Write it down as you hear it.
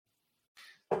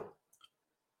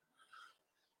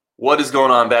What is going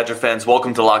on, Badger fans?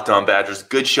 Welcome to Locked On Badgers.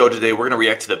 Good show today. We're going to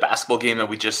react to the basketball game that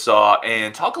we just saw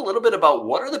and talk a little bit about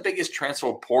what are the biggest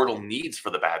transfer portal needs for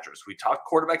the Badgers. We talk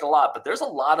quarterback a lot, but there's a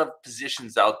lot of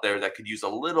positions out there that could use a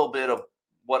little bit of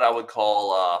what I would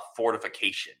call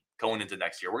fortification going into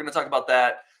next year. We're going to talk about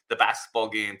that, the basketball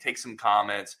game, take some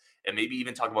comments, and maybe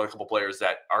even talk about a couple players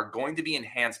that are going to be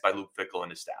enhanced by Luke Fickell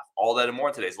and his staff. All that and more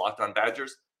in today's Locked On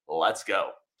Badgers. Let's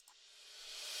go.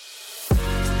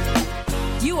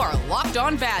 You are Locked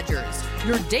On Badgers,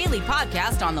 your daily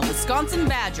podcast on the Wisconsin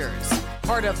Badgers.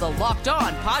 Part of the Locked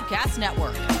On Podcast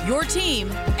Network, your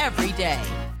team every day.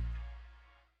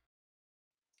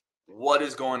 What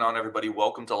is going on, everybody?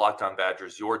 Welcome to Locked On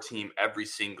Badgers, your team every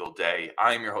single day.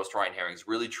 I am your host, Ryan Herrings.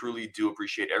 Really, truly do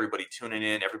appreciate everybody tuning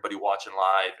in, everybody watching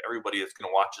live, everybody that's going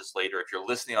to watch this later. If you're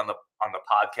listening on the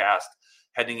podcast,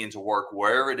 heading into work,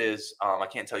 wherever it is, I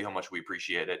can't tell you how much we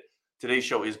appreciate it. Today's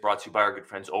show is brought to you by our good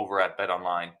friends over at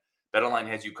BetOnline. BetOnline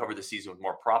has you covered this season with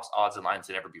more props, odds, and lines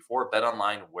than ever before.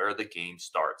 BetOnline, where the game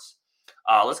starts.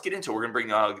 Let's get into it. We're going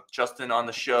to bring Justin on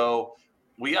the show.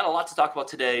 We got a lot to talk about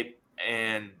today,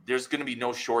 and there's going to be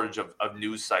no shortage of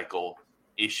news cycle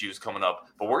issues coming up.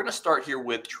 But we're going to start here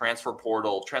with transfer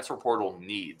portal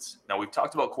needs. Now, we've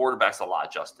talked about quarterbacks a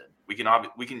lot, Justin. We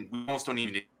almost don't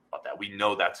even need about that. We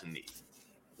know that's a need.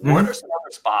 Mm-hmm. What are some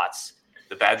other spots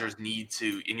the Badgers need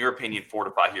to, in your opinion,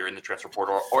 fortify here in the transfer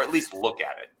portal, or at least look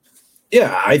at it?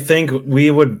 Yeah, I think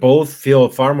we would both feel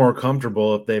far more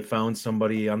comfortable if they found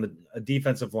somebody on a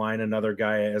defensive line, another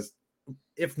guy as,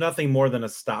 if nothing more than a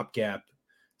stopgap,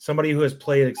 somebody who has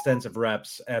played extensive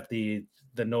reps at the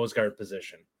nose guard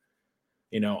position.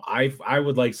 You know, I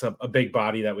would like a big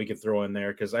body that we could throw in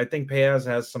there because I think Payaz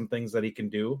has some things that he can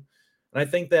do. And I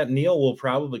think that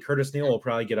Curtis Neal will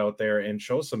probably get out there and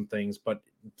show some things, but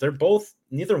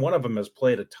neither one of them has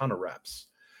played a ton of reps.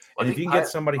 And if you can get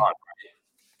somebody,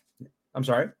 I'm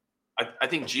sorry. I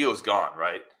think Gio's gone,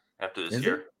 right? After this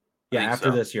year. Yeah,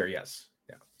 after this year, yes.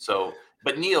 Yeah. So,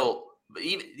 but Neal,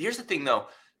 here's the thing though.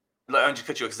 I'll just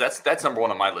cut you because that's number one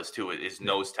on my list too, is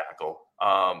nose tackle.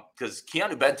 Because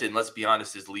Keanu Benton, let's be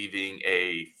honest, is leaving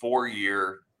a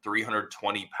 4-year,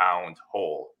 320-pound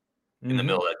hole in the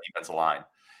middle of that defensive line.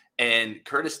 And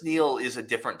Curtis Neal is a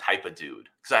different type of dude.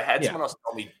 Because I had someone else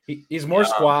tell me he's more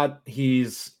squat.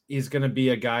 He's going to be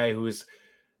a guy who's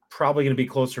probably going to be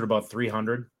closer to about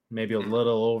 300, maybe a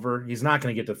little over. He's not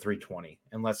going to get to 320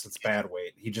 unless it's bad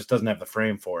weight. He just doesn't have the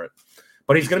frame for it.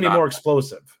 But he's going to be more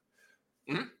explosive.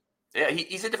 Mm-hmm. Yeah,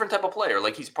 he's a different type of player.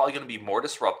 Like, he's probably going to be more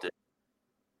disruptive.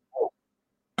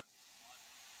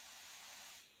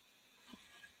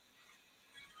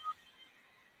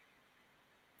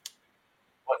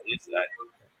 What is that?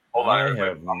 Hold on,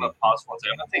 everybody. I'm going to pause one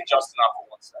second. I'm going to take Justin off for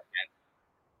 1 second.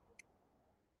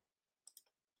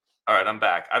 All right, I'm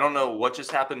back. I don't know what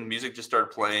just happened. Music just started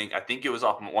playing. I think it was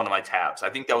off one of my tabs. I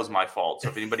think that was my fault. So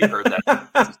if anybody heard that,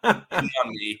 it's on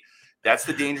me. That's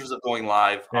the dangers of going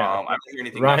live. Yeah. I don't hear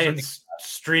anything. Ryan's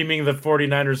streaming the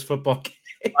 49ers football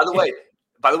game.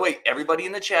 By the way, everybody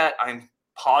in the chat, I'm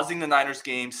pausing the Niners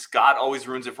game. Scott always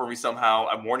ruins it for me somehow.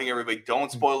 I'm warning everybody,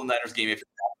 don't spoil the Niners game if you're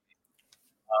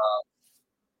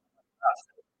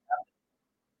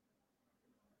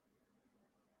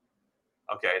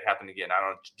Okay, it happened again.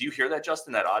 Do you hear that,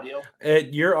 Justin, that audio?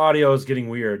 Your audio is getting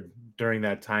weird during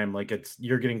that time. Like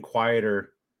you're getting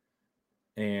quieter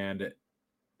and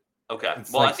okay.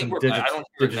 Well, I think I don't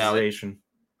hear it now.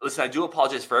 Listen, I do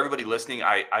apologize for everybody listening.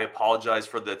 I apologize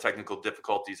for the technical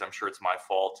difficulties. I'm sure it's my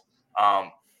fault.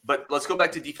 But let's go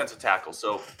back to defensive tackle.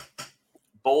 So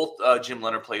both Jim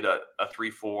Leonard played a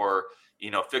 3-4. You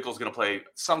know, Fickell's going to play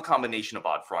some combination of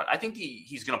odd front. I think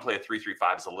he's going to play a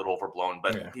 3-3-5. Is a little overblown,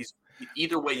 but he's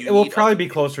either way. It will probably be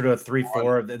closer to a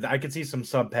 3-4. I could see some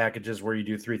sub packages where you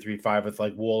do 3-3-5 with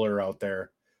like Wooler out there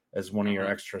as one of your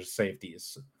extra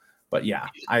safeties. But yeah,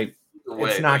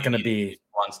 it's not going to be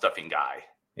run stuffing guy.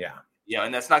 Yeah,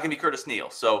 and that's not going to be Curtis Neal.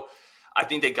 So I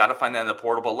think they got to find that in the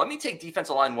portal. But let me take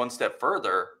defensive line one step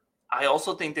further. I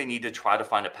also think they need to try to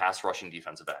find a pass rushing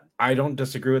defensive end. I don't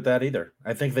disagree with that either.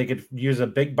 I think they could use a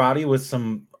big body with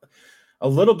a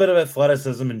little bit of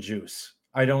athleticism and juice.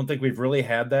 I don't think we've really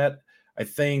had that. I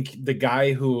think the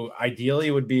guy who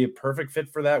ideally would be a perfect fit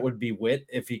for that would be Witt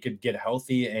if he could get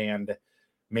healthy and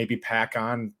maybe pack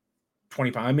on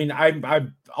 20 pounds. I mean,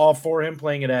 I'm all for him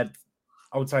playing it at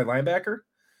outside linebacker,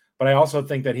 but I also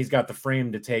think that he's got the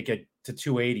frame to take it to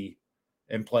 280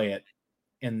 and play it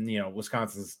in,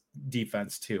 Wisconsin's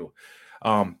defense too.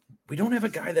 We don't have a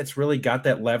guy that's really got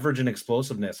that leverage and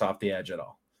explosiveness off the edge at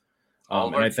all.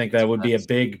 And I think that would be a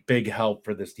big, big help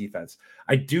for this defense.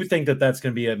 I do think that that's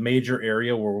going to be a major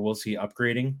area where we'll see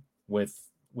upgrading with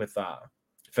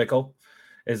Fickle,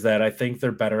 is that I think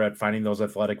they're better at finding those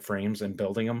athletic frames and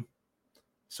building them.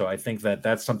 So I think that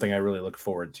that's something I really look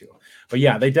forward to. But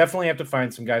yeah, they definitely have to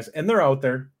find some guys, and they're out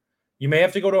there. You may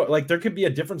have to go to, like, there could be a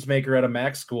difference maker at a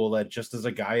MAC school that just is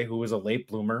a guy who is a late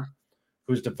bloomer,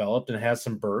 who's developed and has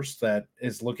some bursts, that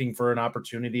is looking for an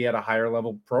opportunity at a higher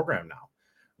level program now.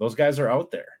 Those guys are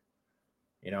out there,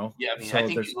 you know? Yeah, I mean, So I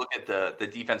think you look at the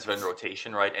defensive end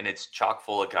rotation, right? And it's chock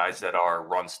full of guys that are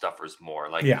run stuffers more.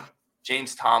 Like yeah,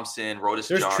 James Thompson, Rodas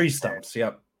there's Johnson. tree stumps.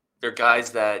 Yep. They're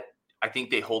guys that I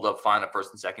think they hold up fine at first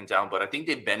and second down, but I think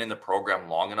they've been in the program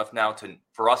long enough now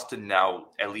for us to now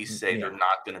at least say they're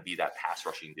not going to be that pass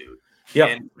rushing dude. Yeah.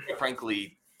 And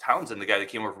frankly, Townsend, the guy that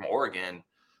came over from Oregon,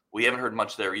 we haven't heard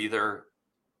much there either.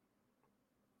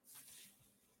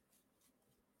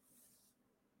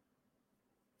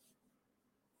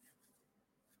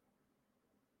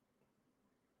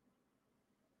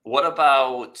 What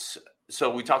about, so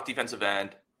we talked defensive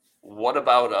end. What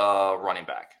about running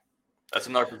back? That's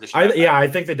another position. I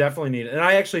think they definitely need it. And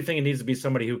I actually think it needs to be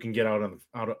somebody who can get out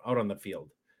on the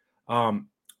field. Allen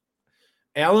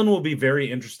will be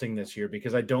very interesting this year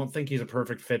because I don't think he's a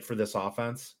perfect fit for this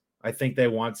offense. I think they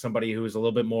want somebody who's a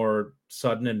little bit more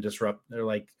sudden and disrupt. They're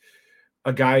like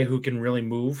a guy who can really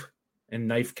move and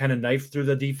knife through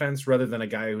the defense rather than a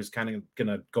guy who's kind of going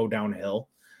to go downhill.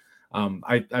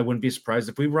 I wouldn't be surprised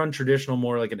if we run traditional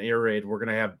more like an air raid. We're going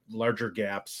to have larger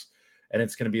gaps, and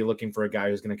it's going to be looking for a guy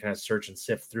who's going to kind of search and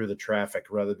sift through the traffic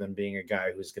rather than being a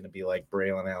guy who's going to be like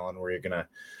Braylon Allen, where you're going to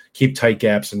keep tight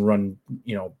gaps and run,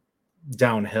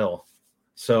 downhill.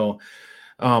 So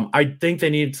I think they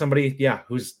need somebody,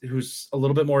 who's a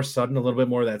little bit more sudden, a little bit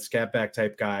more of that scat back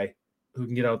type guy who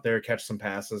can get out there, catch some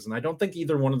passes. And I don't think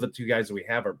either one of the two guys that we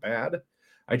have are bad.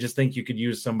 I just think you could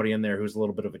use somebody in there who's a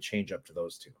little bit of a change up to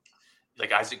those two.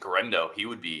 Like Isaac Garendo, he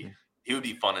would be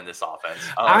fun in this offense.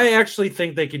 I actually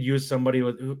think they could use somebody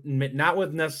not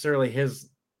with necessarily his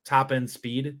top end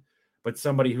speed, but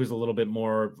somebody who's a little bit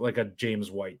more like a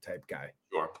James White type guy.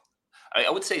 Sure. I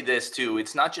would say this too.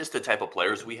 It's not just the type of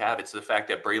players we have. It's the fact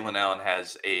that Braylon Allen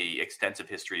has a extensive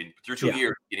history through 2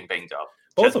 years getting banged up.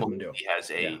 Both of them do. He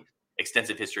has a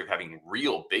extensive history of having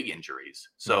real big injuries.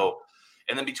 So,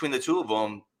 and then between the two of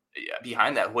them,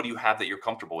 behind that, what do you have that you're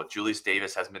comfortable with? Julius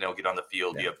Davis hasn't been able to get on the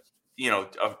field. You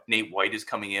have, Nate White is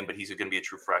coming in, but he's going to be a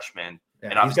true freshman. Yeah,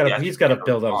 and he's got to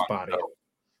build up his body. So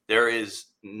there is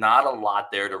not a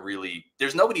lot there to really.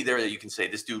 There's nobody there that you can say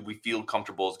this dude we feel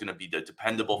comfortable is going to be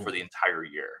dependable for the entire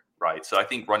year, right? So I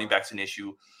think running back's an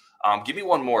issue. Give me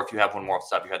one more if you have one more off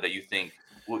the top of your head that you think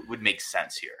would make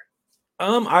sense here.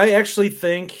 I actually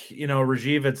think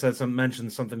Rajiv had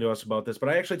mentioned something to us about this, but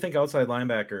I actually think outside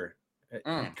linebacker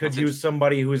could use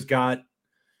somebody who's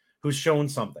shown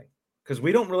something, because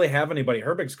we don't really have anybody.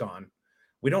 Herbig's gone.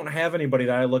 We don't have anybody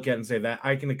that I look at and say that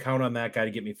I can count on that guy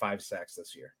to get me 5 sacks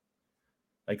this year.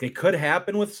 Like, it could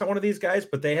happen with one of these guys,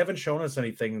 but they haven't shown us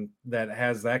anything that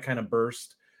has that kind of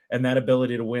burst and that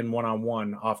ability to win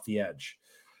one-on-one off the edge.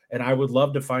 And I would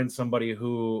love to find somebody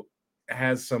who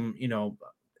has some,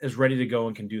 is ready to go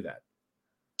and can do that.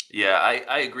 Yeah,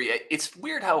 I agree. It's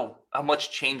weird how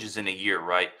much changes in a year,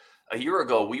 right? A year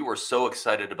ago, we were so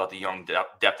excited about the young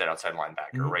depth at outside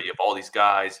linebacker, right? You have all these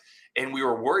guys, and we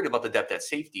were worried about the depth at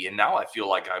safety. And now I feel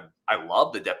like I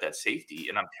love the depth at safety,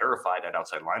 and I'm terrified at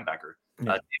outside linebacker.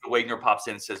 David Wagner pops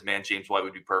in and says, man, James White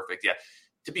would be perfect. Yeah,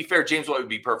 to be fair, James White would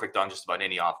be perfect on just about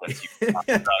any offense.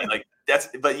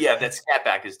 That scat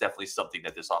back is definitely something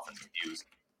that this offense could use.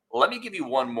 Let me give you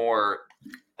one more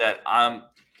that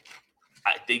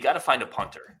they got to find a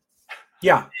punter.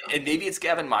 Yeah. And maybe it's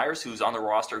Gavin Myers, who's on the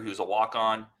roster, who's a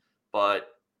walk-on, but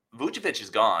Vucevic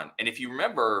is gone. And if you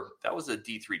remember, that was a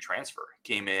D3 transfer.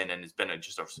 Came in and has been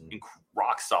just a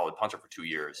rock-solid punter for 2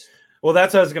 years. Well,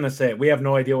 that's what I was going to say. We have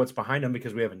no idea what's behind him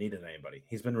because we haven't needed anybody.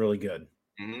 He's been really good.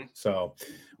 Mm-hmm. So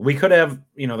we could have,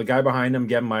 the guy behind him,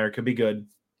 Gavin Myers, could be good.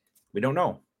 We don't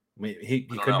know. He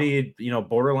could be,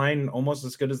 borderline almost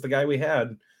as good as the guy we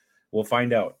had. We'll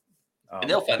find out. And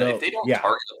they'll find out. If they don't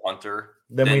target a punter,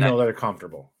 then we know they're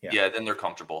comfortable. Yeah, then they're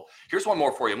comfortable. Here's one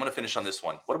more for you. I'm going to finish on this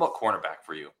one. What about cornerback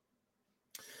for you?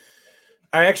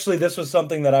 This was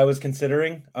something that I was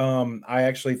considering. I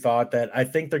actually thought that I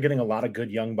think they're getting a lot of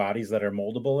good young bodies that are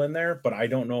moldable in there, but I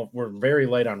don't know if we're very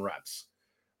light on reps.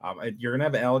 You're going to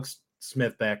have Alex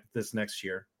Smith back this next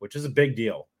year, which is a big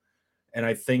deal. And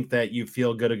I think that you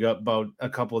feel good about a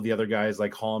couple of the other guys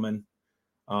like Hallman,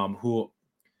 who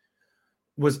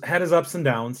had his ups and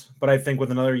downs, but I think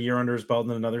with another year under his belt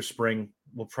and another spring,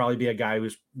 will probably be a guy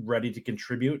who's ready to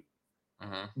contribute.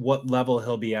 Mm-hmm. What level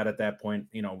he'll be at that point,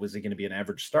 was he going to be an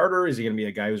average starter? Is he going to be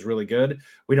a guy who's really good?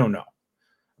 We don't know.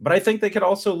 But I think they could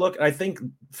also look. I think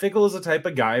Fickell is the type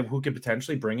of guy who could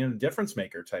potentially bring in a difference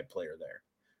maker type player there.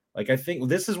 Like, I think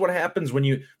this is what happens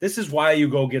when this is why you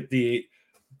go get the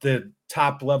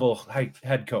top level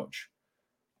head coach.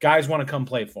 Guys want to come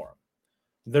play for him.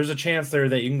 There's a chance there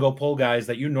that you can go pull guys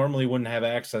that you normally wouldn't have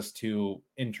access to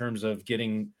in terms of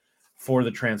getting for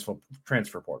the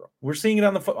transfer portal. We're seeing it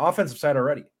on the offensive side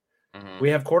already. Mm-hmm. We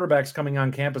have quarterbacks coming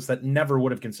on campus that never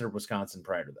would have considered Wisconsin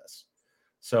prior to this.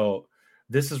 So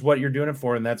this is what you're doing it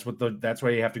for, and that's why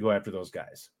you have to go after those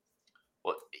guys.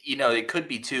 Well, it could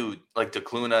be too, like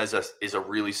DeCluna is a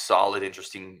really solid,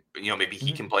 interesting, maybe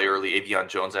he can play early. Avion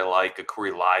Jones I like.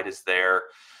 Akuri Lyde is there.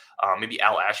 Maybe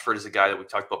Al Ashford is a guy that we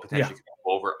talked about potentially coming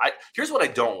over. Here's what I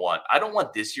don't want. I don't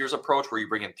want this year's approach where you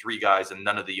bring in 3 guys and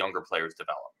none of the younger players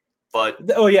develop. But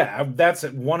that's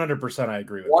 100%. I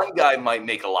agree with one guy might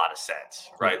make a lot of sense,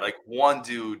 right? Like one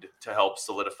dude to help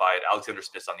solidify it. Alexander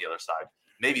Smith's on the other side.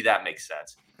 Maybe that makes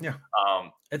sense. Yeah.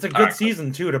 It's a good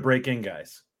season too to break in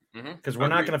guys. Because we're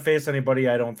not going to face anybody,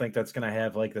 I don't think, that's going to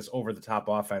have like this over-the-top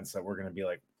offense that we're going to be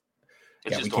like,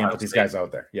 we can't put these guys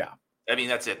out there. Yeah. I mean,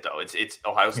 that's it, though. It's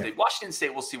Ohio State. Yeah. Washington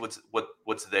State, we'll see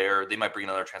what's there. They might bring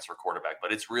another transfer quarterback,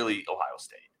 but it's really Ohio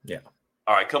State. Yeah.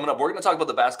 All right, coming up, we're going to talk about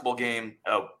the basketball game.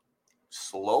 A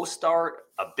slow start,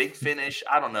 a big finish.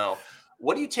 I don't know.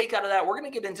 What do you take out of that? We're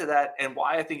going to get into that and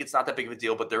why I think it's not that big of a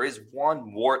deal, but there is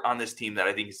one wart on this team that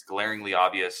I think is glaringly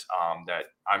obvious that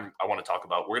I want to talk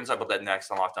about. We're going to talk about that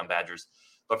next on Locked On Badgers.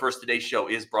 But first, today's show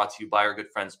is brought to you by our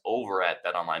good friends over at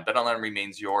BetOnline. BetOnline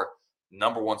remains your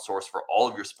number one source for all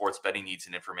of your sports betting needs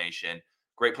and information.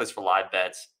 Great place for live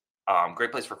bets.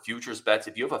 Great place for futures bets.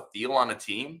 If you have a feel on a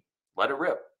team, let it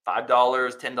rip. $5,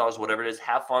 $10, whatever it is,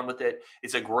 have fun with it.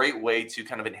 It's a great way to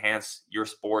kind of enhance your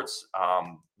sports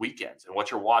weekends and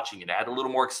what you're watching and add a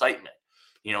little more excitement.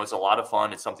 It's a lot of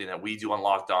fun. It's something that we do on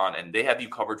Locked On, and they have you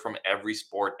covered from every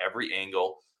sport, every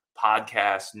angle,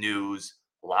 podcasts, news,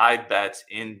 live bets,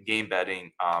 in-game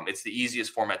betting. It's the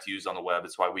easiest format to use on the web.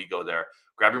 That's why we go there.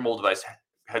 Grab your mobile device,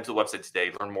 head to the website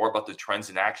today, learn more about the trends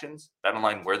and actions.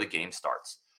 BetOnline, where the game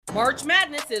starts. March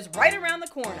Madness is right around the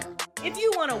corner. If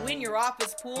you want to win your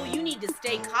office pool, you need to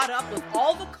stay caught up with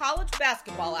all the college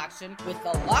basketball action with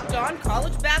the Locked On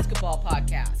College Basketball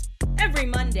Podcast. Every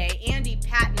Monday, Andy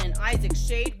Patton and Isaac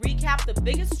Shade recap the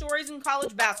biggest stories in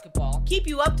college basketball, keep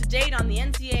you up to date on the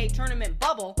NCAA tournament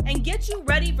bubble, and get you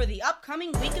ready for the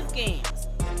upcoming week of games.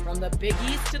 From the Big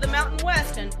East to the Mountain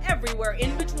West and everywhere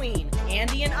in between,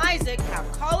 Andy and Isaac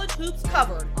have college hoops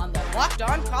covered on the Locked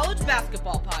On College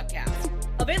Basketball Podcast.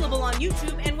 Available on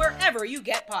YouTube and wherever you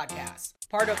get podcasts.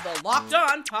 Part of the Locked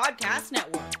On Podcast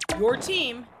Network. Your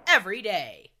team every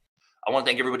day. I want to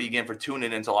thank everybody again for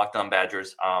tuning into Locked On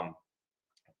Badgers.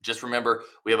 Just remember,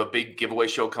 we have a big giveaway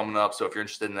show coming up. So if you're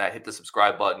interested in that, hit the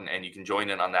subscribe button and you can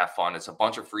join in on that fun. It's a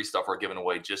bunch of free stuff we're giving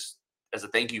away just as a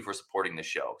thank you for supporting the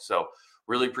show. So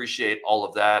really appreciate all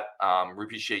of that. We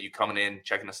appreciate you coming in,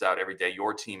 checking us out every day,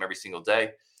 your team every single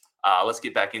day. Let's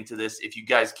get back into this. If you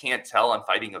guys can't tell, I'm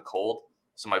fighting a cold.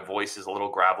 So my voice is a little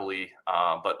gravelly,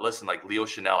 but listen, like Leo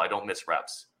Chanel, I don't miss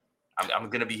reps. I'm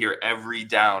going to be here every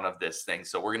down of this thing.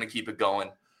 So we're going to keep it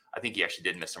going. I think he actually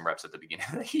did miss some reps at the beginning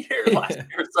of the year last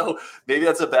year. So maybe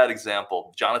that's a bad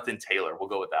example. Jonathan Taylor, we'll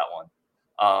go with that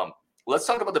one. Let's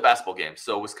talk about the basketball game.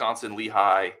 So Wisconsin,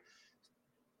 Lehigh,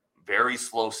 very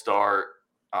slow start,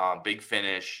 big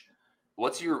finish.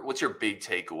 What's your big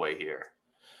takeaway here?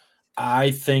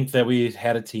 I think that we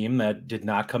had a team that did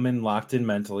not come in locked in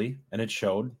mentally, and it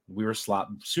showed. We were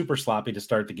super sloppy to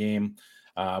start the game.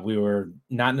 We were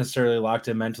not necessarily locked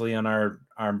in mentally on our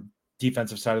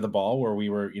defensive side of the ball where we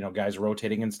were, guys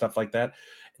rotating and stuff like that.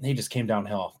 And they just came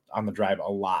downhill on the drive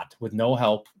a lot with no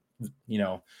help.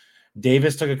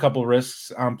 Davis took a couple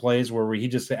risks on plays where he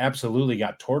just absolutely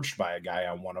got torched by a guy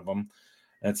on one of them.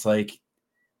 And it's like,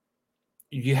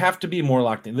 you have to be more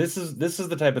locked in. This is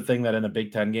the type of thing that in a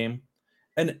Big Ten game,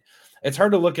 and it's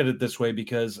hard to look at it this way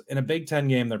because in a Big Ten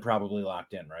game, they're probably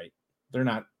locked in, right? They're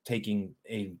not taking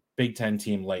a Big Ten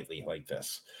team lightly like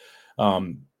this.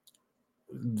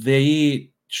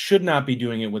 They should not be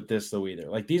doing it with this though either.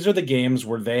 Like these are the games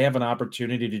where they have an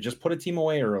opportunity to just put a team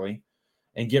away early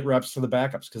and get reps to the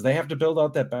backups because they have to build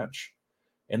out that bench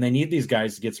and they need these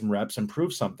guys to get some reps and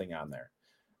prove something on there.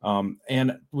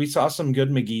 And we saw some good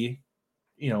McGee,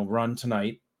 run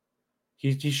tonight.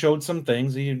 He showed some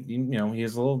things. He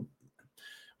is a little.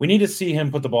 We need to see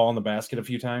him put the ball in the basket a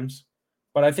few times,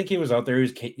 but I think he was out there.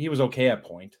 He was okay at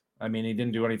point. I mean, he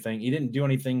didn't do anything. He didn't do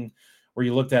anything where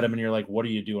you looked at him and you're like, "What are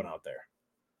you doing out there?"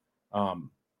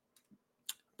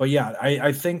 But yeah,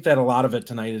 I think that a lot of it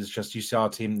tonight is just you saw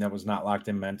a team that was not locked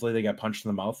in mentally. They got punched in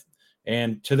the mouth,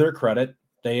 and to their credit,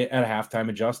 They at halftime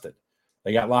adjusted.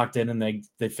 They got locked in and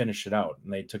they finished it out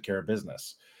and they took care of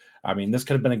business. I mean, this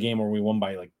could have been a game where we won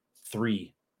by like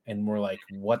 3 and we're like,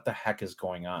 what the heck is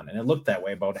going on? And it looked that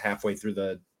way about halfway through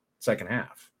the second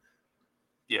half.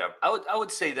 Yeah, I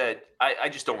would say that I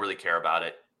just don't really care about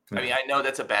it. Yeah. I mean, I know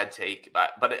that's a bad take,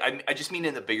 but I just mean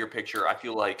in the bigger picture. I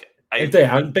feel like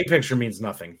big picture means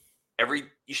nothing.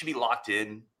 You should be locked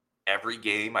in every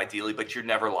game, ideally, but you're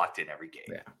never locked in every game,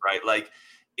 yeah. right? Like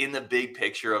in the big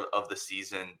picture of the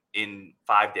season, in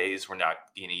 5 days, we're not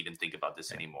going to even think about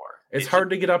this anymore. It's hard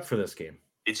to get up for this game.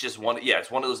 It's just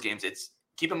it's one of those games.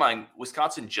 Keep in mind,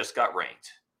 Wisconsin just got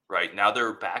ranked, right? Now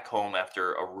they're back home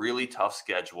after a really tough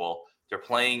schedule. They're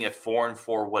playing a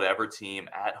 4-4 whatever team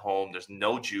at home. There's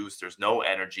no juice. There's no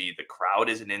energy. The crowd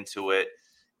isn't into it.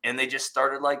 And they just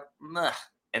started like, meh,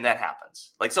 and that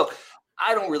happens. Like, so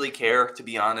I don't really care, to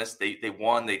be honest. They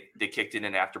won. They kicked it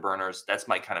in afterburners. That's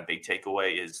my kind of big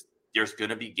takeaway is there's going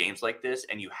to be games like this,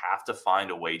 and you have to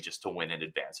find a way just to win and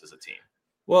advance as a team.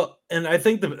 Well, and I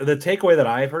think the takeaway that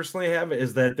I personally have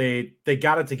is that they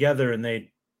got it together and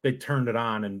they turned it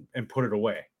on and put it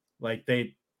away. Like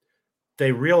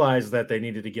they realized that they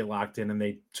needed to get locked in and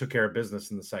they took care of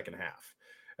business in the second half.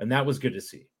 And that was good to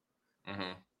see.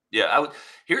 Mm-hmm. Yeah.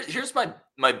 Here's my,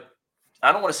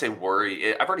 I don't want to say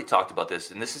worry. I've already talked about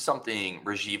this, and this is something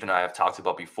Rajiv and I have talked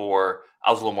about before.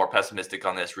 I was a little more pessimistic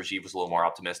on this. Rajiv was a little more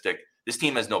optimistic. This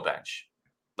team has no bench.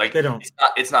 Like they don't.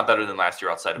 It's not better than last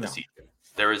year outside of the season.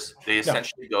 They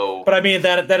essentially go. But I mean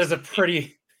that is a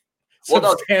pretty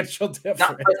substantial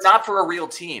difference. Not for a real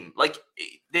team. Like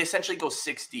they essentially go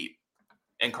 6 deep.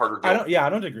 And Carter Gilmore. I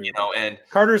don't agree. And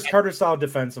Carter's solid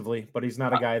defensively, but he's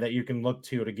not a guy that you can look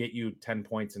to get you 10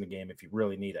 points in a game if you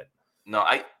really need it. No,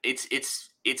 it's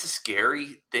a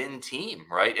scary thin team,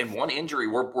 right? And one injury,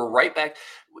 we're right back.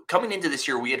 Coming into this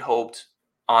year, we had hoped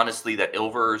honestly that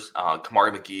Ilvers,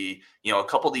 Kamari McGee, a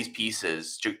couple of these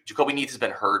pieces. Jacoby Neath has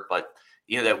been hurt, but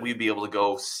that we'd be able to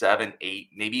go 7, 8,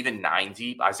 maybe even 9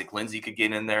 deep. Isaac Lindsey could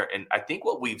get in there, and I think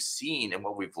what we've seen and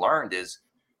what we've learned is.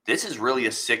 This is really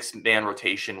a 6-man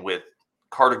rotation with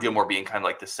Carter Gilmore being kind of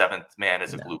like the 7th man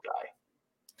as a glue guy.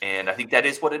 And I think that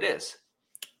is what it is.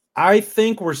 I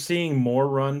think we're seeing more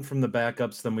run from the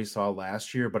backups than we saw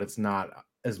last year, but it's not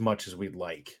as much as we'd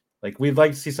like. Like we'd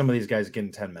like to see some of these guys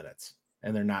getting 10 minutes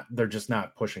and they're just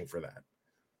not pushing for that.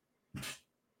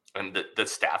 And the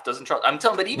staff doesn't trust. I'm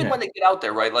telling you, but even when they get out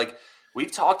there, right? Like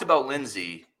we've talked about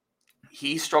Lindsey,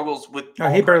 he struggles with.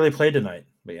 He barely played tonight,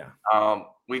 but yeah.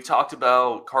 We've talked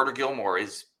about Carter Gilmore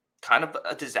is kind of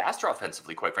a disaster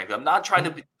offensively, quite frankly. I'm not trying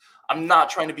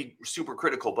to be super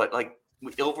critical, but like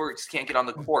Ilvers can't get on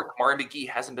the court. Kamari McGee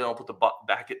hasn't been able to put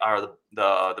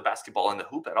the basketball in the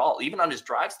hoop at all. Even on his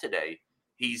drives today,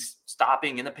 he's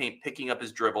stopping in the paint, picking up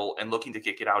his dribble, and looking to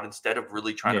kick it out instead of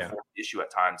really trying to force the issue at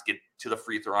times, get to the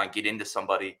free throw line, get into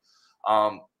somebody.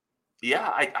 I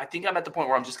think I'm at the point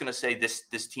where I'm just going to say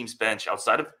this team's bench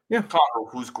outside of Connor,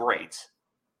 who's great,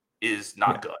 is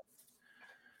not good.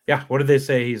 Yeah. What did they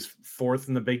say? He's 4th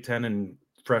in the Big Ten in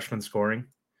freshman scoring.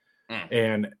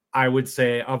 And I would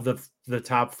say of the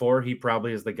top 4, he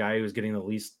probably is the guy who's getting the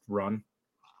least run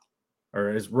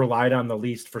or is relied on the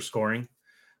least for scoring.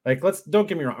 Like, don't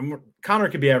get me wrong. Connor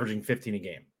could be averaging 15 a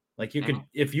game. Like you could,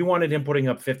 if you wanted him putting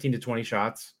up 15 to 20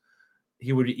 shots,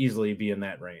 he would easily be in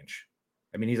that range.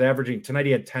 I mean, he's averaging tonight.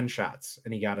 He had 10 shots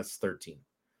and he got us 13.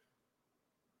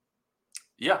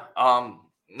 Yeah.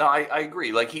 No, I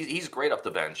agree. Like he's great off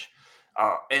the bench.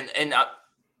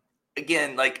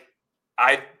 Again, like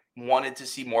I wanted to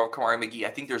see more of Kamari McGee. I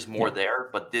think there's more there,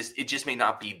 but it just may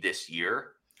not be this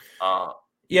year.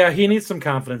 He needs some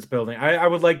confidence building. I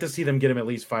would like to see them get him at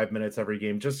least 5 minutes every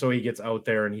game, just so he gets out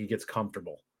there and he gets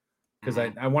comfortable. Because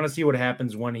I want to see what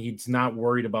happens when he's not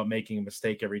worried about making a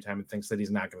mistake every time and thinks that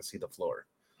he's not going to see the floor.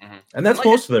 And that's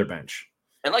most of their bench.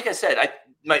 And like I said,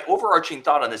 my overarching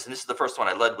thought on this, and this is the first one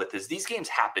I led with, is these games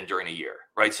happen during a year,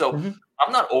 right? So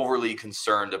I'm not overly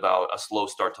concerned about a slow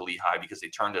start to Lehigh because they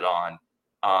turned it on.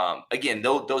 Again,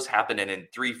 those happen, and in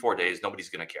 3-4 days, nobody's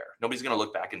going to care. Nobody's going to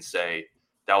look back and say,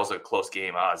 that was a close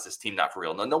game. Is this team not for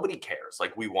real? No, nobody cares.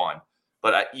 Like, we won.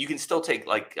 But you can still take,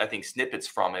 I think, snippets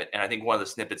from it. And I think one of the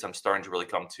snippets I'm starting to really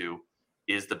come to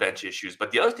is the bench issues.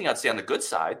 But the other thing I'd say on the good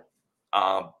side,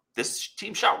 this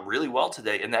team shot really well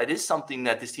today. And that is something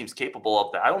that this team's capable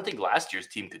of that I don't think last year's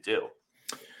team could do.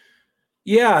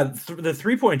 Yeah, the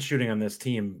 3-point shooting on this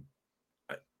team.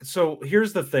 So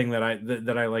here's the thing that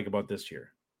I like about this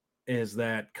year is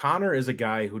that Connor is a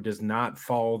guy who does not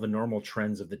follow the normal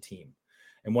trends of the team.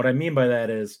 And what I mean by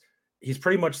that is he's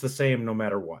pretty much the same no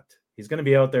matter what. He's going to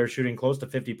be out there shooting close to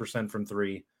 50% from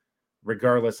 3,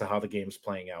 regardless of how the game's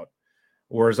playing out.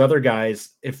 Whereas other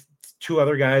guys, if two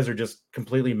other guys are just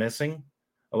completely missing,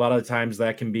 a lot of the times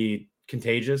that can be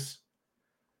contagious.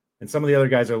 And some of the other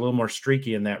guys are a little more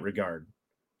streaky in that regard.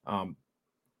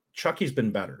 Chucky's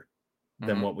been better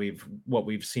than what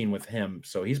we've seen with him.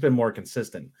 So he's been more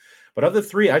consistent. But of the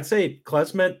three, I'd say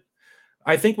Klesmit,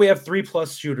 I think we have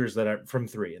 3+ shooters that are from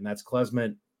three, and that's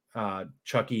Klesmit,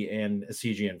 Chucky, and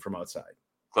Esigian from outside.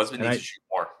 Klesmit needs to shoot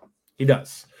more. He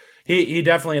does. He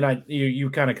definitely, and you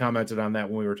kind of commented on that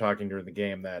when we were talking during the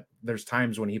game, that there's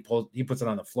times when he puts it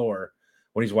on the floor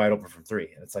when he's wide open from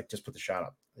three, and it's like, just put the shot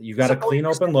up. You got a clean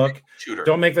open look. Shooter.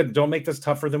 Don't make this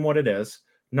tougher than what it is.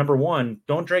 Number one,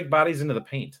 don't drag bodies into the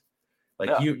paint.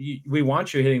 Like we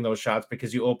want you hitting those shots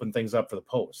because you open things up for the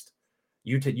post.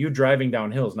 You driving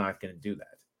downhill is not going to do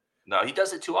that. No, he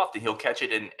does it too often. He'll catch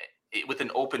it with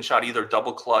an open shot, either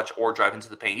double clutch or drive into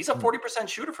the paint. He's a 40%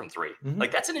 shooter from three.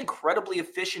 Like, that's an incredibly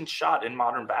efficient shot in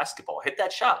modern basketball. Hit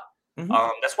that shot.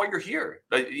 That's why you're here.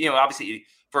 Obviously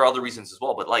for other reasons as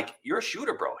well. But like, you're a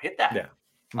shooter, bro. Hit that.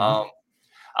 Yeah.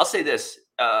 I'll say this.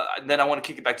 Then I want to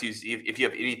kick it back to you if you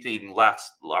have anything left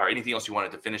or anything else you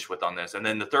wanted to finish with on this. And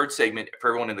then the third segment, for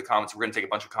everyone in the comments, we're going to take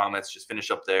a bunch of comments, just finish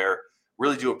up there.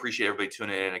 Really do appreciate everybody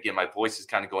tuning in. Again, my voice is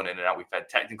kind of going in and out. We've had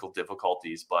technical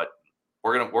difficulties, but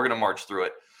we're gonna march through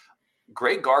it.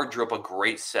 Greg Gard drew up a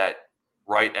great set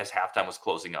right as halftime was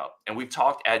closing up, and we've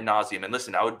talked ad nauseum. And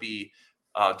listen, I would be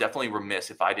definitely remiss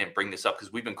if I didn't bring this up,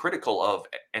 because we've been critical of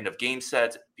end of game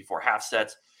sets, before half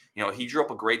sets. He drew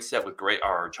up a great set with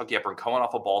Chucky Hepburn coming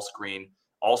off a ball screen,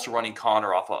 also running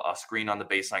Connor off a screen on the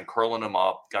baseline, curling him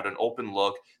up, got an open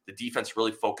look. The defense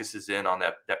really focuses in on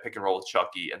that pick and roll with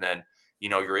Chucky, and then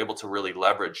you're able to really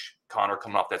leverage Connor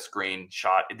coming off that screen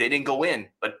shot. They didn't go in,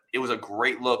 but it was a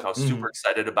great look. I was super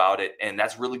excited about it, and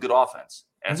that's really good offense.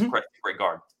 And it's a great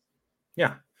guard.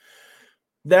 Yeah,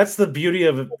 that's the beauty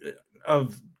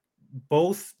of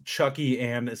both Chucky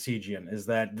and Esigian, is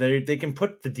that they can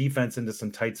put the defense into some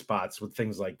tight spots with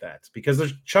things like that, because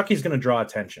Chucky's going to draw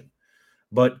attention,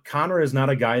 but Connor is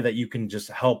not a guy that you can just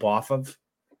help off of.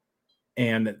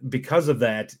 And because of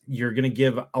that, you're going to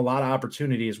give a lot of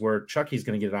opportunities where Chucky's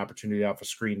going to get an opportunity off a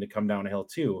screen to come down a hill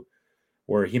too,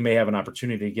 where he may have an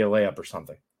opportunity to get a layup or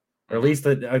something, or at least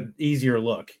an easier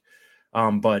look.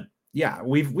 But yeah,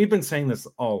 we've been saying this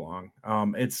all along.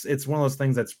 It's one of those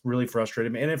things that's really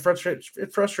frustrating me, and it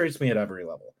frustrates me at every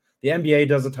level. The NBA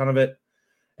does a ton of it,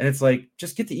 and it's like,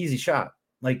 just get the easy shot.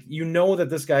 Like, that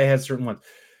this guy has certain ones.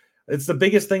 It's the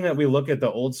biggest thing that we look at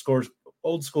the old school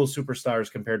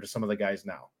superstars compared to some of the guys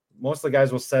now. Most of the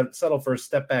guys will settle for a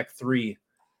step back three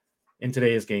in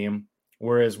today's game.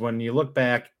 Whereas when you look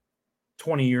back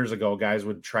 20 years ago, guys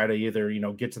would try to either,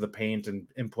 get to the paint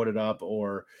and put it up,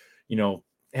 or,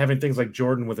 having things like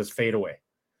Jordan with his fadeaway.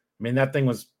 I mean, that thing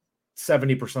was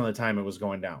 70% of the time it was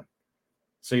going down.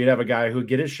 So you'd have a guy who'd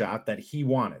get his shot that he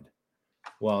wanted.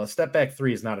 Well, a step back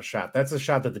three is not a shot. That's a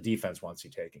shot that the defense wants you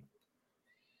taking.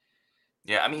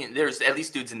 Yeah, I mean, there's at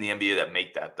least dudes in the NBA that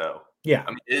make that, though. Yeah. I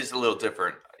mean, it is a little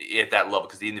different at that level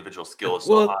because the individual skill is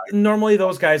so high. Normally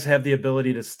those guys have the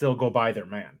ability to still go by their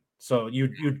man. So you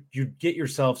get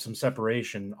yourself some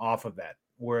separation off of that,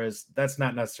 whereas that's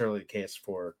not necessarily the case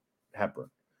for Hepburn.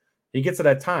 He gets it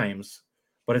at times,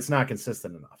 but it's not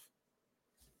consistent enough.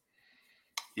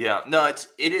 Yeah, no, it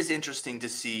is interesting to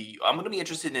see. I'm going to be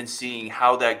interested in seeing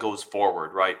how that goes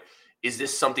forward, right? Is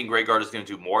this something Greg Gard is going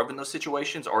to do more of in those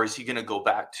situations, or is he going to go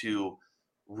back to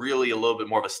really a little bit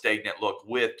more of a stagnant look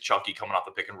with Chucky coming off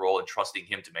the pick and roll and trusting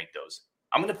him to make those?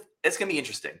 It's going to be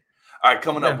interesting. All right,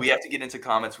 coming up, we have to get into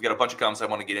comments. We got a bunch of comments I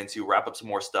want to get into, wrap up some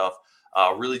more stuff.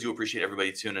 Really do appreciate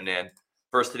everybody tuning in.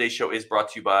 First, today's show is brought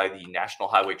to you by the National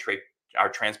Highway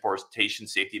Transportation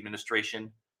Safety Administration.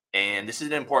 And this is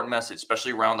an important message,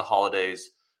 especially around the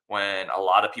holidays when a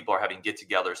lot of people are having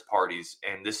get-togethers, parties.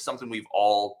 And this is something we've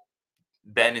all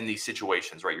been in these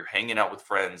situations, right? You're hanging out with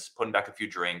friends, putting back a few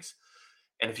drinks,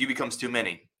 and a few becomes too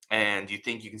many. And you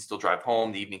think you can still drive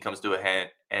home. The evening comes to a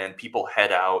head, and people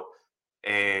head out,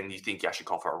 and you think, yeah, I should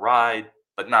call for a ride.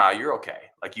 But nah, you're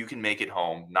okay. Like, you can make it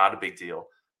home. Not a big deal.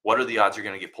 What are the odds you're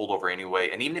going to get pulled over anyway?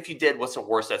 And even if you did, what's the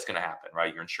worst that's going to happen,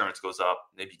 right? Your insurance goes up.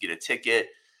 Maybe you get a ticket.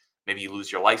 Maybe you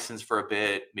lose your license for a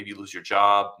bit. Maybe you lose your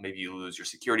job. Maybe you lose your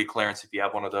security clearance if you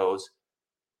have one of those.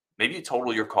 Maybe you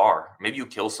total your car. Maybe you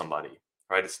kill somebody,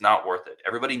 right? It's not worth it.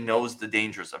 Everybody knows the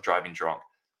dangers of driving drunk.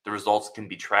 The results can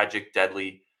be tragic,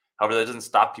 deadly. However, that doesn't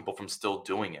stop people from still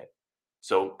doing it.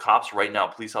 So cops right now,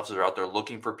 police officers are out there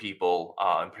looking for people,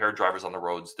 impaired drivers on the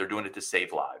roads. They're doing it to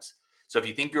save lives. So if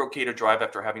you think you're okay to drive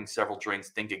after having several drinks,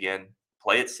 think again,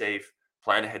 play it safe,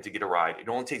 plan ahead to get a ride. It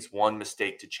only takes one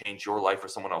mistake to change your life or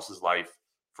someone else's life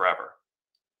forever.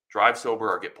 Drive sober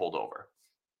or get pulled over.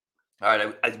 All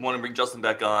right, I want to bring Justin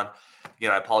back on.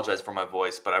 Again, I apologize for my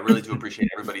voice, but I really do appreciate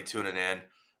everybody tuning in,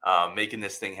 making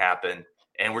this thing happen.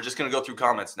 And we're just going to go through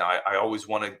comments now. I always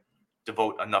want to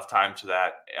devote enough time to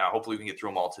that. Hopefully, we can get through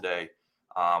them all today.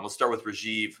 We'll start with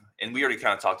Rajiv. And we already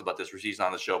kind of talked about this. Rajiv's not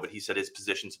on the show, but he said his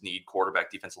positions need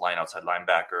quarterback, defensive line, outside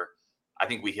linebacker. I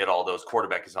think we hit all those.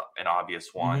 Quarterback is an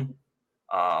obvious one.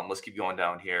 Let's keep going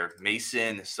down here.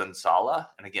 Mason Sansala.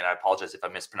 And again, I apologize if I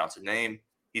mispronounce the name.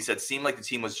 He said, seemed like the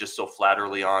team was just so flat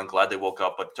early on. Glad they woke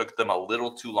up, but took them a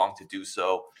little too long to do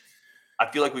so. I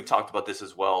feel like we've talked about this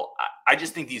as well. I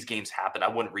just think these games happen. I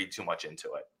wouldn't read too much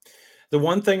into it. The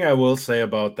one thing I will say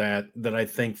about that I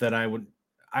think that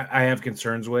I have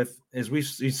concerns with is we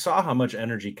saw how much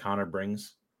energy Connor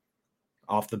brings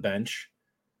off the bench.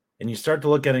 And you start to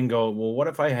look at it and go, well, what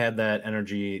if I had that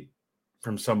energy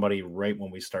from somebody right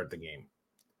when we start the game?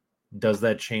 Does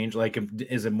that change? Like,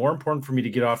 is it more important for me to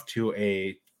get off to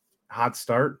a hot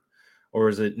start, or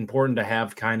is it important to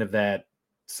have kind of that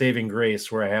saving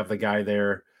grace where I have the guy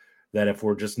there that if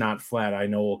we're just not flat, I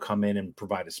know will come in and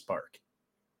provide a spark?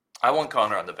 I want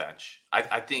Connor on the bench.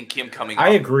 I think him coming. I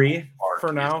agree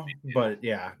for now, but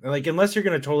yeah, like unless you're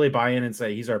going to totally buy in and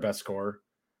say he's our best scorer,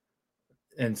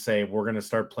 and say we're going to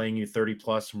start playing you 30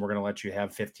 plus and we're going to let you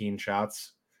have 15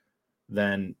 shots,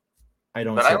 then I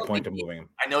don't see a point of moving him.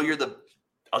 I know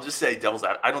I'll just say devil's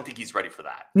advocate. I don't think he's ready for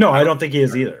that. No, I don't think he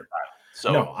is either.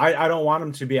 So no, I don't want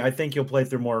him to be. I think he'll play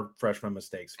through more freshman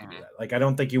mistakes. That. Like, I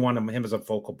don't think you want him as a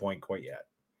focal point quite yet.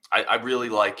 I really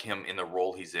like him in the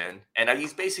role he's in. And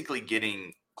he's basically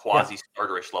getting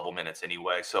quasi-starterish level minutes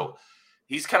anyway. So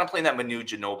he's kind of playing that Manu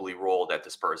Ginobili role that the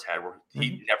Spurs had where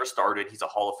he never started. He's a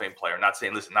Hall of Fame player. Not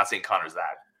saying Connor's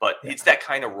that. But it's that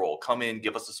kind of role. Come in,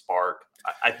 give us a spark.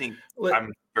 I think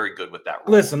I'm very good with that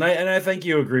role. Listen, I think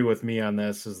you agree with me on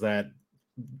this, is that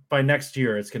by next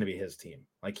year, it's going to be his team.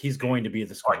 Like, he's going to be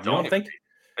the scorer. You don't think?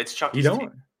 It's Chucky's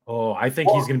team. Oh, I think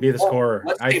he's going to be the scorer.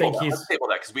 Let's table that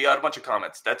because we got a bunch of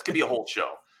comments. That could be a whole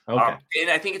show. Okay. And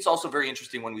I think it's also very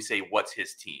interesting when we say, what's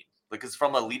his team? Because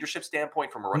from a leadership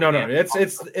standpoint, from a running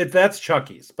that's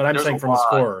Chucky's. But I'm saying from a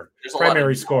scorer,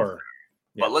 primary scorer.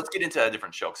 Yeah. But let's get into a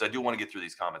different show because I do want to get through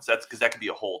these comments. That's because that could be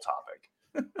a whole topic.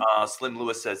 Slim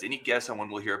Lewis says, any guess on when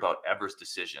we'll hear about Evers'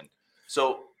 decision?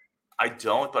 So I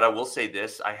don't, but I will say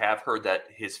this. I have heard that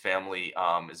his family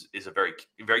is a very,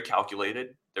 very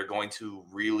calculated. They're going to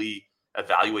really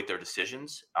evaluate their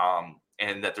decisions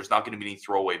and that there's not going to be any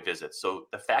throwaway visits. So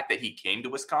the fact that he came to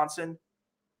Wisconsin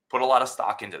put a lot of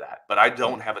stock into that. But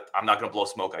I'm not going to blow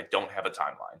smoke. I don't have a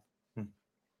timeline.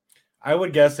 I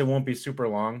would guess it won't be super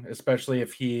long, especially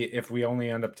if we only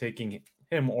end up taking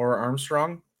him or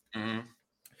Armstrong. Mm-hmm.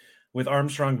 With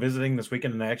Armstrong visiting this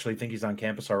weekend, and I actually think he's on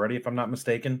campus already, if I'm not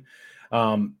mistaken.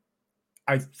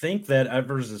 I think that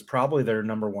Evers is probably their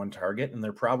number one target, and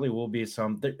there probably will be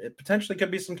potentially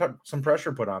could be some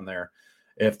pressure put on there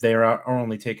if they are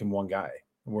only taking one guy,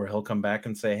 where he'll come back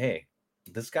and say, hey,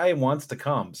 this guy wants to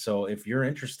come. So if you're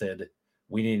interested,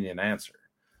 we need an answer.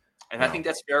 And I think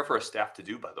that's fair for a staff to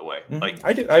do, by the way. Mm-hmm. Like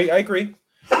I do. I agree.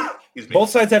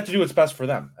 Both sides have to do what's best for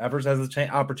them. Evers has the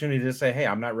opportunity to say, hey,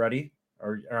 I'm not ready,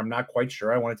 or I'm not quite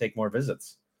sure. I want to take more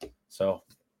visits. So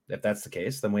if that's the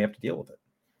case, then we have to deal with it.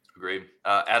 Agreed.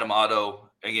 Adam Otto,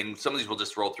 again, some of these we'll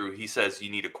just roll through. He says you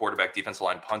need a quarterback, defensive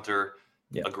line, punter.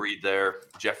 Yeah. Agreed there.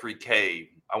 Jeffrey K.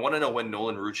 I want to know when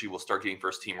Nolan Rucci will start getting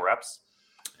first team reps.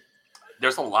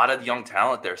 There's a lot of young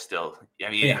talent there still. I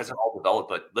mean, it hasn't all developed,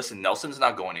 but listen, Nelson's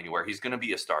not going anywhere. He's going to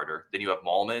be a starter. Then you have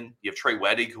Malman. You have Trey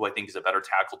Wedig, who I think is a better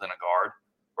tackle than a guard,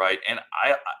 right? And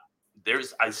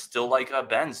I still like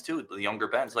Benz too, the younger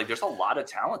Benz. Like, there's a lot of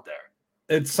talent there.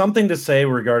 It's something to say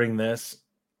regarding this.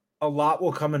 A lot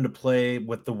will come into play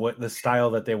with the style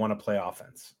that they want to play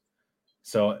offense.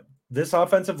 So this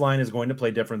offensive line is going to play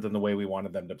different than the way we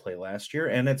wanted them to play last year.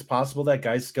 And it's possible that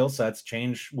guys' skill sets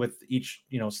change with each,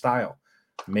 style.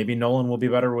 Maybe Nolan will be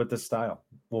better with this style.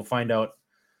 We'll find out.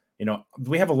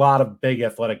 We have a lot of big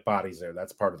athletic bodies there.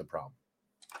 That's part of the problem.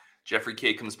 Jeffrey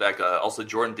K comes back. Also,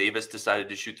 Jordan Davis decided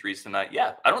to shoot threes tonight.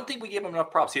 Yeah, I don't think we gave him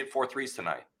enough props. He had 4 threes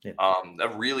tonight. Yeah. A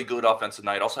really good offensive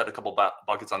night. Also had a couple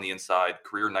buckets on the inside.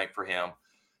 Career night for him.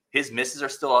 His misses are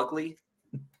still ugly.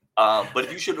 But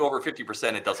if you shoot over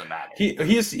 50%, it doesn't matter.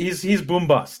 He's boom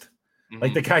bust. Mm-hmm.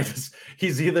 Like the guy,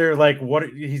 he's either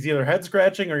he's either head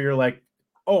scratching or you're like,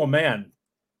 oh man,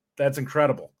 that's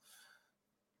incredible.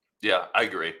 Yeah, I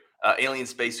agree. Alien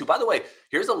Space, who, by the way,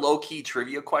 here's a low-key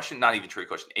trivia question, not even trivia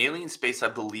question. Alien Space, I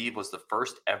believe, was the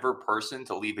first ever person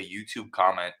to leave a YouTube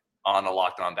comment on a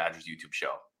Locked On Badgers YouTube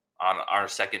show, on our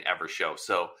second ever show.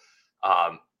 So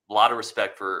a lot of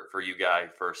respect for you guys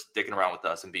for sticking around with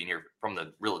us and being here from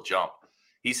the real jump.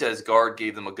 He says guard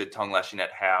gave them a good tongue lashing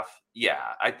at half.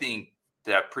 Yeah, I think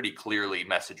that pretty clearly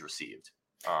message received.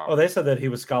 They said that he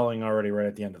was scowling already right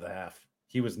at the end of the half.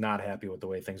 He was not happy with the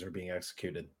way things were being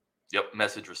executed. Yep,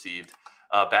 message received.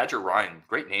 Badger Ryan,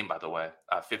 great name, by the way.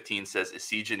 15 says,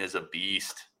 Essegian is a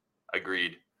beast.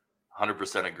 Agreed.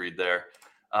 100% agreed there.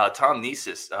 Tom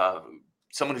Nesis,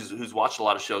 someone who's watched a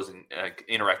lot of shows and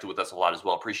interacted with us a lot as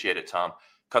well. Appreciate it, Tom.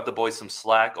 Cut the boys some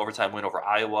slack. Overtime win over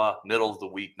Iowa. Middle of the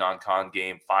week non-con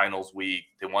game. Finals week.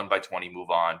 They won by 20. Move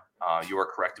on. You are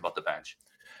correct about the bench.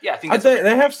 Yeah, I think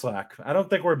they have slack. I don't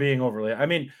think we're being overly. I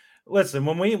mean, listen,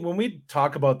 when we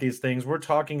talk about these things, we're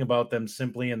talking about them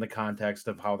simply in the context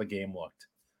of how the game looked.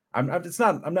 I'm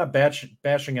not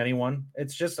bashing anyone.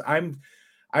 It's just I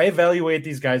evaluate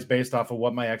these guys based off of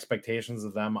what my expectations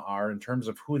of them are in terms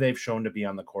of who they've shown to be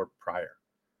on the court prior.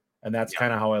 And that's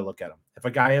kind of how I look at them. If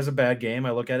a guy has a bad game,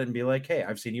 I look at it and be like, hey,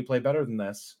 I've seen you play better than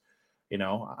this. You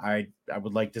know, I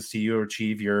would like to see you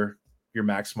achieve your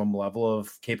maximum level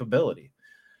of capability.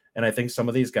 And I think some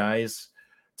of these guys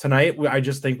tonight, I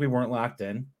just think we weren't locked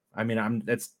in. I mean,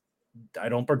 I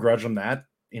don't begrudge them that.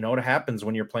 You know, it happens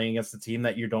when you're playing against a team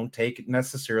that you don't take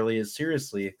necessarily as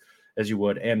seriously as you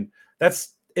would. And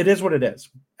it is what it is.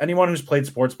 Anyone who's played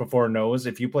sports before knows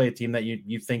if you play a team that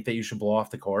you think that you should blow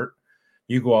off the court,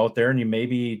 you go out there and you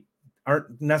maybe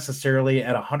aren't necessarily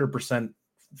at 100%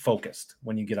 focused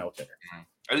when you get out there.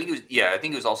 I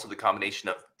think it was also the combination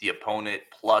of the opponent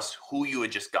plus who you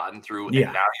had just gotten through. And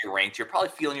now you're ranked. You're probably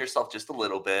feeling yourself just a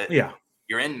little bit. Yeah.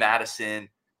 You're in Madison.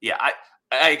 Yeah. I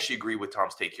actually agree with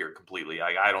Tom's take here completely.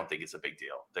 I don't think it's a big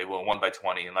deal. They won by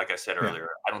 20. And like I said earlier,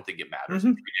 I don't think it matters.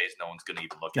 In 3 days, no one's going to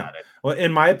even look at it. Well,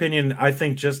 in my opinion, I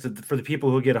think just for the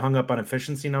people who get hung up on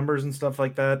efficiency numbers and stuff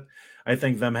like that, I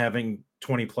think them having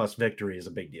 20 plus victory is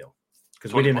a big deal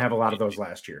because we didn't have a lot of those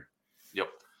last year. Yep.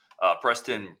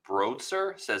 Preston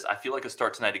Broadser says, I feel like a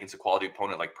start tonight against a quality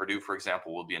opponent like Purdue, for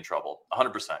example, will be in trouble.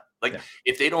 100%.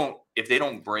 If they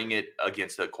don't bring it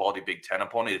against a quality Big Ten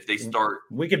opponent, if they start,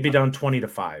 we could be down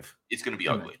 20-5. It's going to be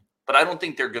ugly. But I don't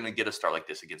think they're going to get a start like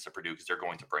this against a Purdue because they're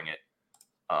going to bring it.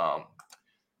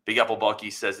 Big Apple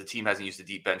Bucky says the team hasn't used a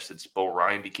deep bench since Bo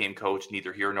Ryan became coach.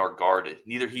 Neither he nor guard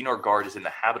is in the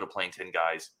habit of playing 10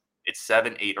 guys. It's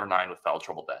 7, 8, or 9 with foul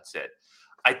trouble. That's it.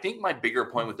 I think my bigger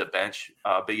point with the bench,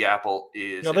 Big Apple,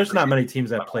 is there's not many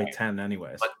teams that play 10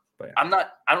 anyways. But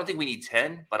I don't think we need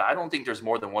 10, but I don't think there's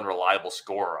more than one reliable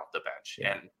scorer off the bench.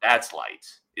 Yeah. And that's light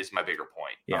is my bigger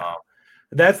point. Yeah.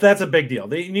 That's a big deal.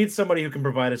 They need somebody who can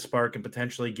provide a spark and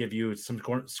potentially give you some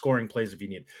scoring plays if you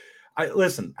need.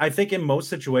 I think in most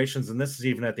situations, and this is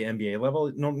even at the NBA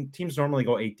level, teams normally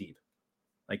go 8 deep.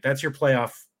 Like that's your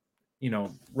playoff,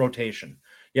 rotation.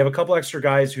 You have a couple extra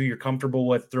guys who you're comfortable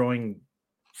with throwing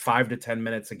 5 to 10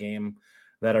 minutes a game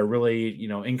that are really,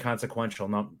 inconsequential,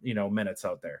 minutes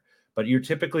out there. But you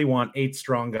typically want 8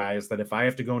 strong guys that if I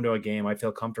have to go into a game, I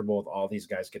feel comfortable with all these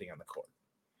guys getting on the court.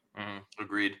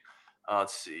 Agreed.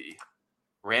 Let's see.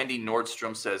 Randy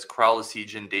Nordstrom says Crowell,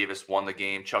 Essegian, Davis won the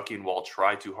game. Chucky and Wall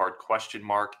try too hard, ?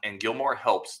 And Gilmore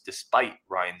helps despite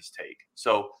Ryan's take.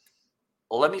 So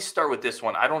let me start with this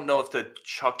one. I don't know if the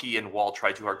Chucky and Wall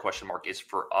try too hard ? Is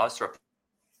for us or if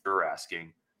you're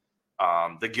asking.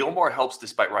 The Gilmore helps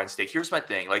despite Ryan's take. Here's my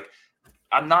thing.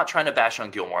 I'm not trying to bash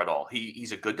on Gilmore at all.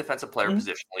 He's a good defensive player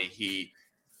positionally. He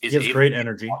has great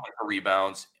energy for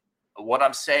rebounds. What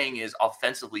I'm saying is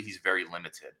offensively, he's very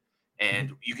limited.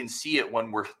 And you can see it when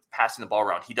we're passing the ball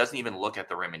around. He doesn't even look at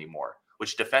the rim anymore,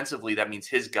 which defensively, that means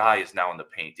his guy is now in the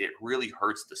paint. It really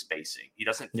hurts the spacing. He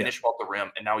doesn't finish off the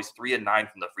rim, and now he's 3 and 9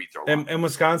 from the free throw line. And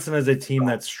Wisconsin is a team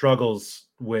that struggles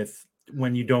with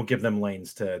when you don't give them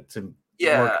lanes to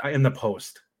work in the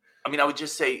post. I mean, I would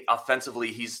just say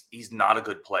offensively, he's not a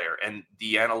good player, and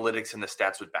the analytics and the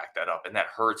stats would back that up, and that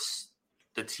hurts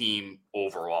the team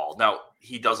overall. Now,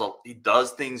 he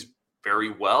does things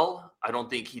very well. I don't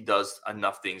think he does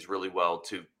enough things really well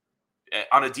to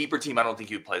on a deeper team. I don't think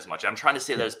he would play as much. I'm trying to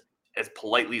say that as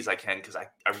politely as I can because I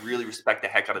really respect the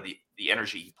heck out of the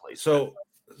energy he plays.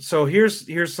 So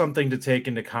here's something to take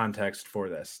into context for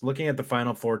this. Looking at the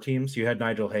Final Four teams, you had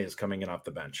Nigel Hayes coming in off the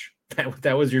bench.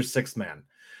 That was your 6th man.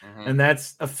 And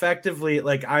that's effectively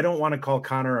I don't want to call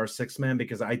Connor our 6th man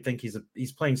because I think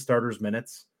he's playing starters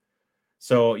minutes.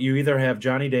 So you either have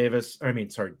Jordan Davis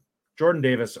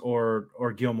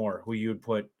or Gilmore, who you would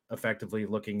put effectively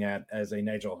looking at as a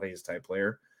Nigel Hayes type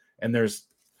player. And there's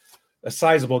a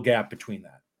sizable gap between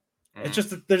that. It's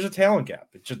just there's a talent gap.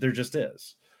 There just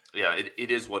is. Yeah,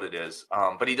 it is what it is.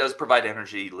 But he does provide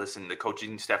energy. Listen, the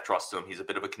coaching staff trusts him. He's a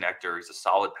bit of a connector. He's a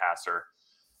solid passer.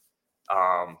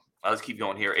 Let's keep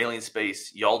going here. Alien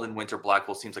Space, Yalden, Winter,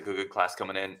 Blackwell seems like a good class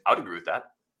coming in. I would agree with that.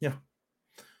 Yeah.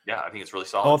 Yeah, I think it's really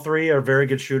solid. All three are very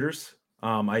good shooters.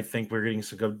 I think we're getting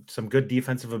some good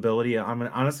defensive ability.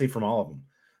 Honestly, from all of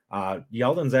them.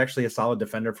 Yeldon's actually a solid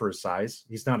defender for his size.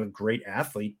 He's not a great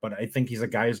athlete, but I think he's a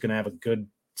guy who's going to have a good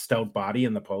stout body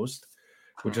in the post,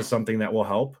 which is something that will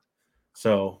help.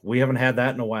 So we haven't had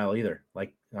that in a while either.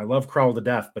 Like, I love Crowell to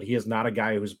death, but he is not a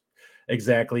guy who's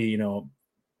exactly,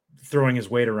 throwing his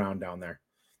weight around down there.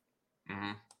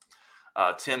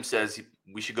 Tim says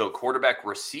we should go quarterback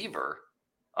receiver.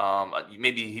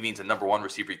 Maybe he means a number one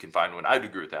receiver you can find one. I'd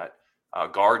agree with that.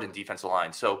 Guard and defensive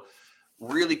line. So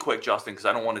really quick, Justin, because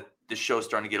I don't want to, this show's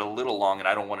starting to get a little long and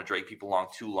I don't want to drag people along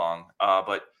too long.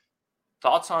 But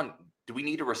thoughts on, do we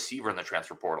need a receiver in the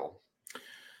transfer portal?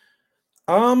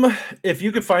 If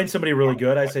you could find somebody really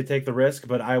good, I say take the risk,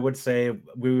 but I would say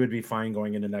we would be fine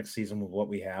going into next season with what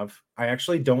we have. I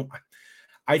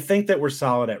think that we're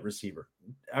solid at receiver.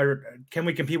 Can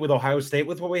we compete with Ohio State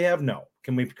with what we have? No.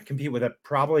 Can we compete with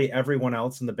probably everyone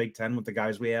else in the Big Ten with the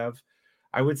guys we have?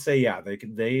 I would say, yeah,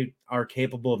 they are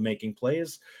capable of making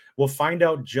plays. We'll find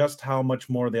out just how much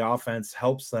more the offense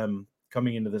helps them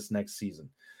coming into this next season.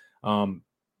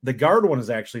 The guard one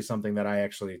is actually something that I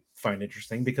actually find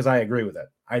interesting because I agree with it.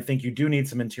 I think you do need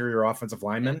some interior offensive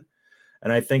linemen.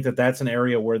 And I think that that's an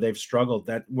area where they've struggled.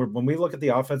 When we look at the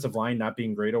offensive line not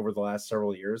being great over the last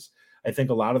several years, I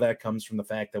think a lot of that comes from the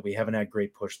fact that we haven't had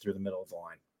great push through the middle of the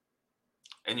line.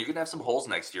 And you're going to have some holes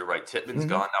next year, right? Tittman's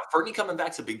gone. Now, Fernie coming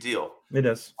back's a big deal. It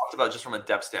is. Talked about just from a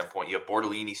depth standpoint. You have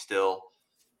Bordolini still.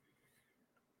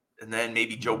 And then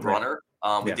maybe Joe Brunner.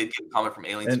 We did get a comment from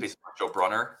Alien Space about Joe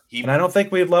Brunner. And I don't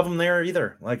think we'd love him there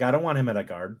either. Like, I don't want him at a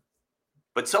guard.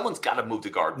 But someone's got to move to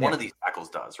guard. One of these tackles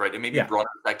does, right? And maybe Brunner's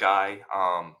that guy.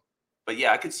 But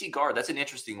yeah, I could see guard. That's an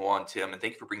interesting one, Tim. And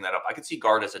thank you for bringing that up. I could see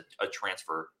guard as a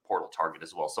transfer portal target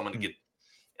as well. Someone to get.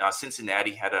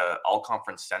 Cincinnati had an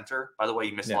all-conference center. By the way,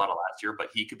 he missed a lot of last year, but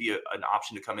he could be an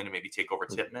option to come in and maybe take over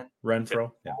Tittman.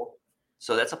 Renfro. Yeah.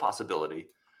 So that's a possibility.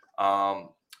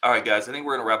 All right, guys. I think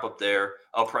we're going to wrap up there.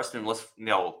 Preston, let's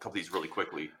nail a couple of these really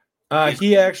quickly.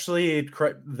 He actually,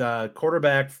 the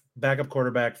backup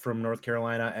quarterback from North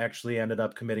Carolina, actually ended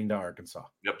up committing to Arkansas.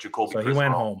 Yep, Jacoby. So he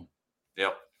went home.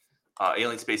 Yep.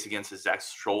 Alien Space against Zach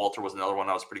Showalter was another one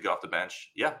that was pretty good off the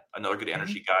bench. Yeah, another good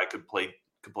energy guy, could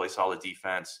play solid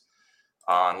defense.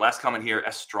 Last comment here,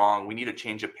 S. Strong, we need a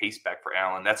change of pace back for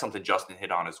Allen. That's something Justin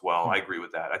hit on as well. I agree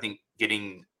with that. I think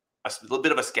getting a little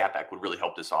bit of a scat back would really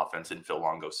help this offense in Phil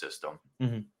Longo's system.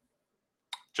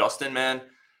 Justin, man,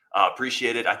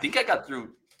 appreciate it. I think I got through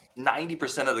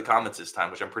 90% of the comments this time,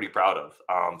 which I'm pretty proud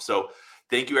of. So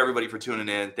thank you, everybody, for tuning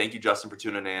in. Thank you, Justin, for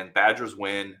tuning in. Badgers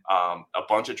win. A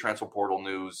bunch of transfer portal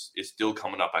news is still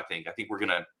coming up, I think. I think we're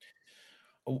going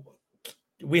to –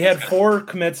 we had 4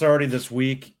 commits already this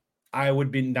week. I would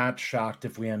be not shocked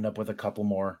if we end up with a couple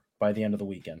more by the end of the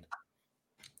weekend.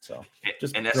 So,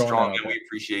 and that's strong, and we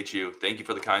appreciate you. Thank you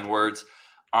for the kind words.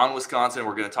 On Wisconsin,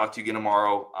 we're going to talk to you again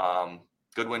tomorrow.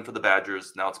 Good win for the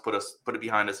Badgers. Now let's put it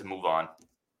behind us and move on.